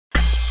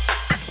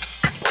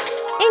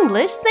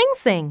English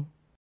Sing-Sing.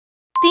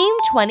 Theme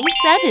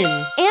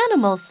 27,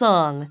 Animal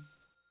Song.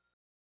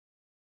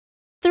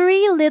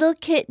 3 little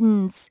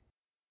kittens.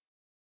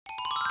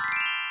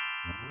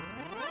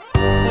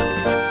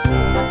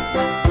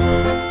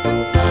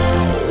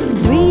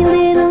 Three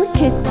little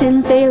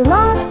kittens, they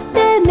lost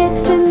their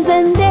mittens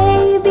and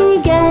they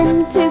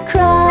began to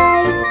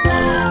cry.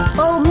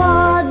 Oh,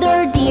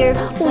 mother dear,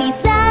 we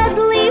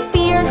sadly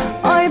fear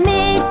our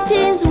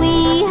mittens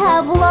we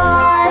have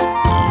lost.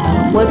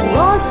 What,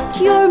 lost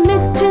your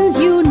mittens,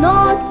 you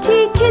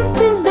naughty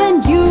kittens?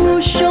 Then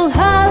you shall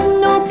have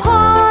no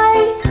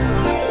pie.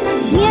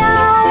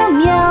 Meow,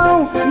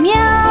 meow,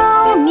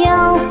 meow,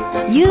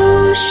 meow,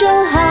 you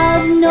shall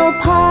have no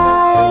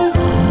pie.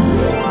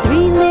 3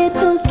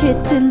 little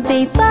kittens,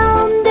 they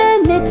found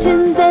their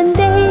mittens and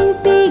they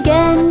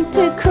began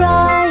to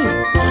cry.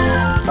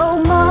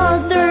 Oh,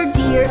 mother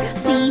dear,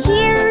 see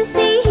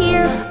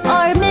here,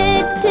 our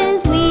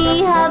mittens we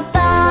have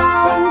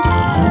found.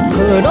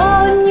 Put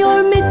on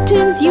your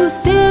mittens, you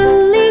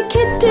silly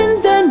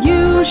kittens, and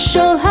you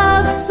shall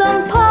have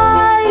some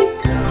pie.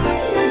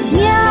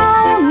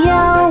 Meow,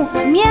 meow,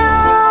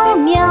 meow,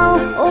 meow,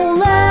 oh,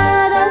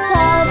 let us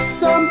have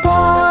some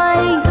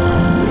pie.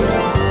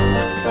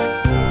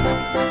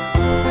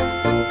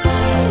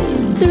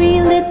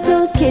 3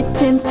 little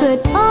kittens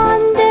put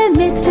on their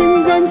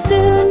mittens and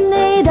soon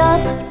ate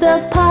up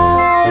the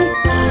pie.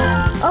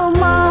 Oh,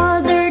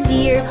 mother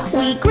dear,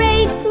 we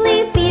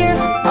greatly fear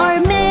our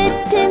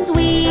mittens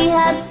we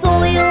have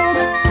soiled.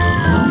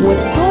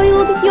 What,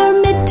 soiled your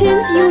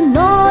mittens, you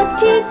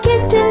naughty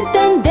kittens?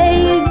 Then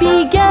they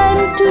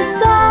began to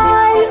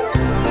sigh.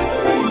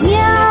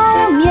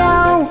 Meow,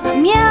 meow,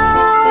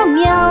 meow,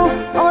 meow,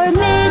 our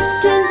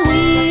mittens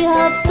we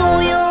have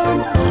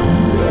soiled.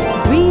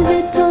 3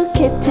 little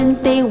kittens,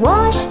 they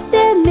washed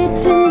their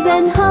mittens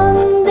and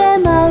hung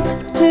them out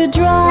to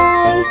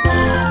dry.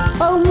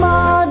 Oh,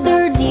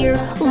 mother dear,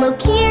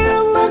 look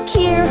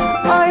here,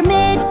 our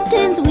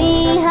mittens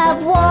we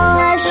have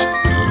washed.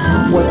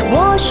 What,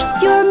 washed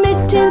your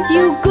mittens,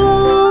 you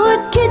good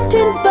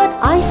kittens? But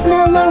I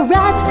smell a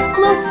rat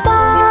close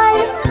by.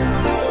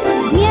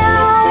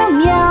 Meow,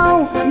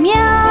 meow,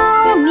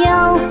 meow,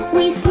 meow,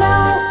 we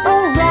smell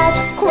a rat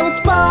close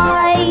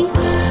by.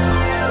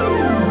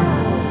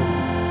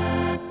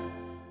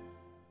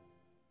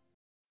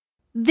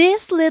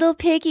 This little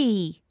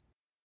piggy.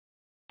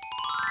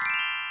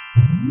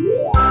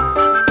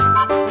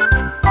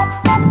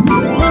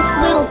 This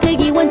little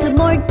piggy went to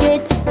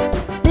market.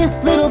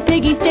 This little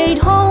piggy stayed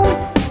home.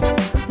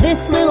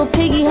 This little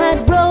piggy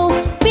had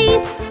roast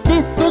beef.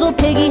 This little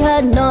piggy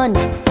had none.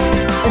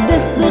 And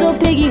this little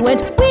piggy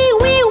went wee,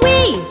 wee,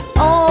 wee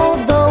all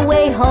the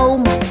way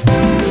home.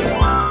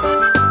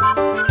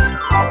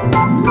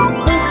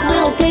 This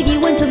little piggy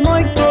went to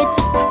market.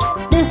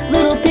 This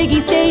little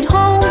piggy stayed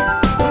home.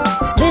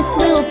 This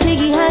little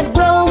piggy had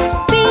roast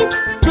beef.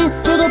 This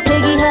little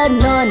piggy had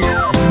none.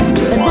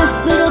 And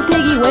this little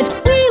piggy went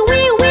wee,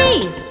 wee,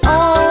 wee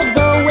all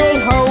the way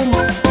home.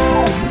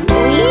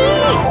 Wee!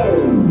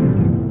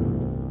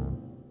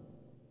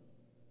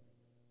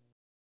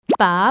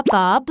 Baa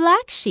Baa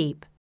Black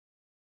Sheep.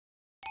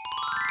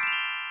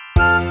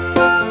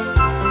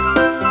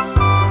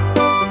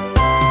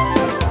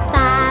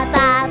 Baa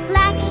Baa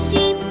black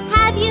sheep,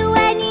 have you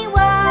any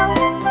wool?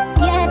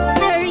 Yes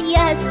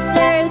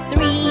sir,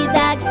 3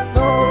 bags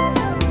full.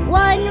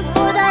 1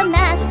 for the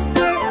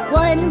master,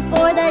 1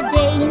 for the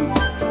dame,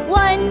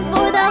 1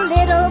 for the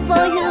little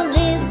boy who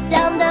lives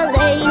down the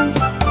lane.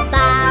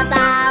 Baa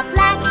Baa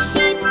black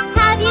sheep,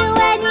 have you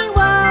any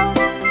wool?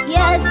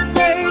 Yes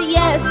sir,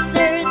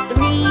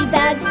 3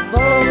 bags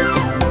full.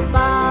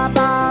 Baa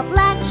Baa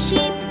black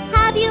sheep,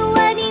 have you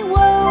any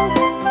wool?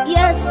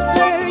 Yes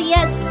sir,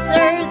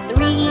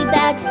 3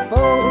 bags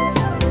full.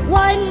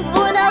 1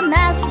 for the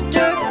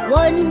master,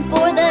 1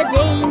 for the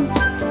dame,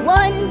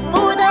 1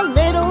 for the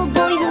little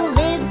boy who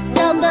lives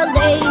down the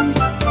lane.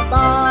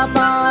 Baa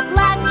Baa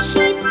black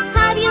sheep,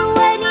 have you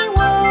any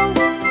wool?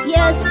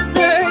 Yes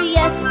sir,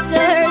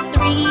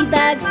 3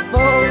 bags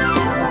full.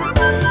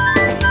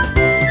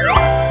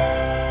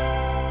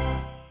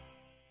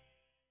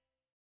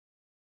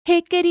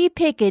 Hickety,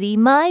 pickety,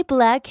 my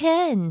black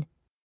hen.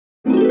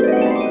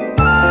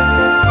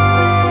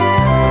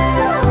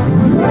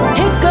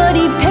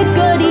 Hickety,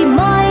 pickety,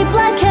 my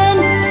black hen.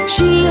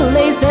 She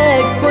lays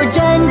eggs for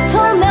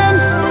gentlemen.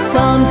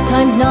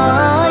 Sometimes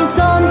 9,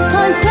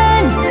 sometimes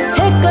 10.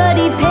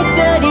 Hickety,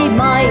 pickety,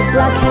 my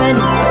black hen.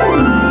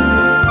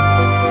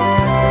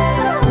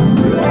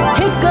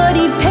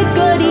 Hickety,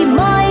 pickety,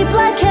 my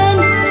black hen.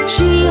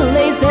 She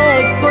lays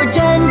eggs for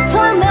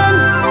gentlemen.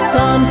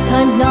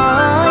 Sometimes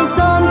 9,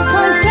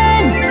 sometimes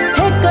 10.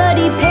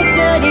 Hickety,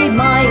 pickety,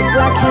 my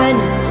black hen.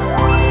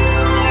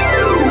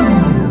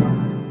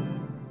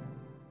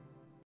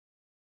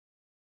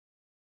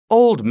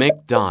 Old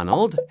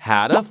MacDonald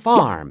had a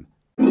farm.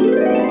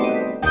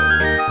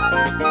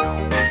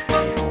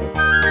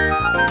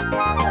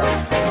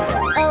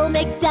 Oh,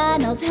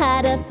 MacDonald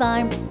had a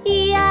farm,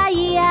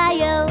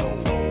 E-I-E-I-O.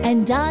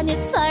 And And on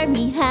his farm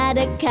he had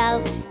a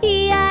cow,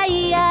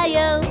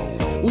 E-I-E-I-O.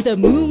 With a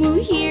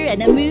moo-moo here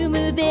and a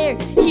moo-moo there,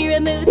 here a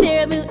moo,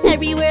 there a moo,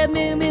 everywhere a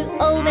moo-moo.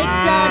 Old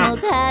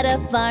MacDonald had a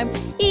farm,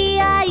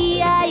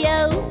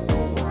 E-I-E-I-O.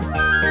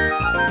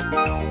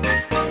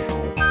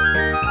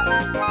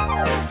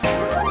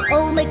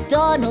 Old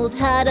MacDonald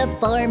had a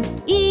farm,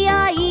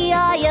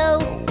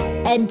 E-I-E-I-O.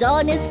 And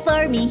on his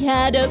farm he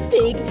had a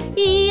pig,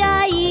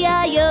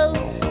 E-I-E-I-O.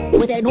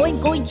 With an oink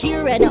oink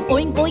here and an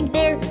oink oink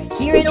there,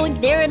 here an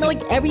oink, there an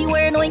oink,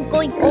 everywhere an oink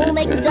oink. Old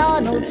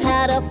MacDonald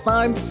had a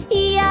farm,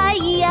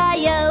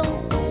 E-I-E-I-O.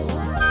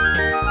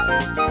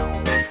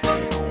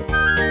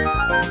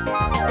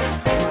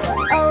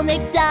 Old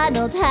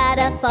MacDonald had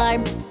a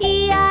farm,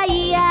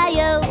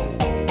 E-I-E-I-O.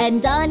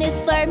 And on his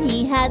farm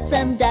he had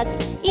some ducks,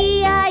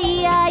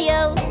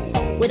 E-I-E-I-O.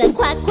 With a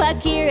quack quack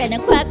here and a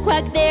quack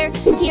quack there,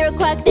 here a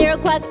quack, there a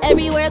quack,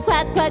 everywhere a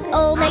quack quack.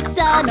 Old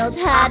MacDonald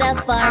had a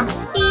farm,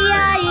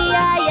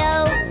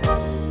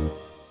 E-I-E-I-O.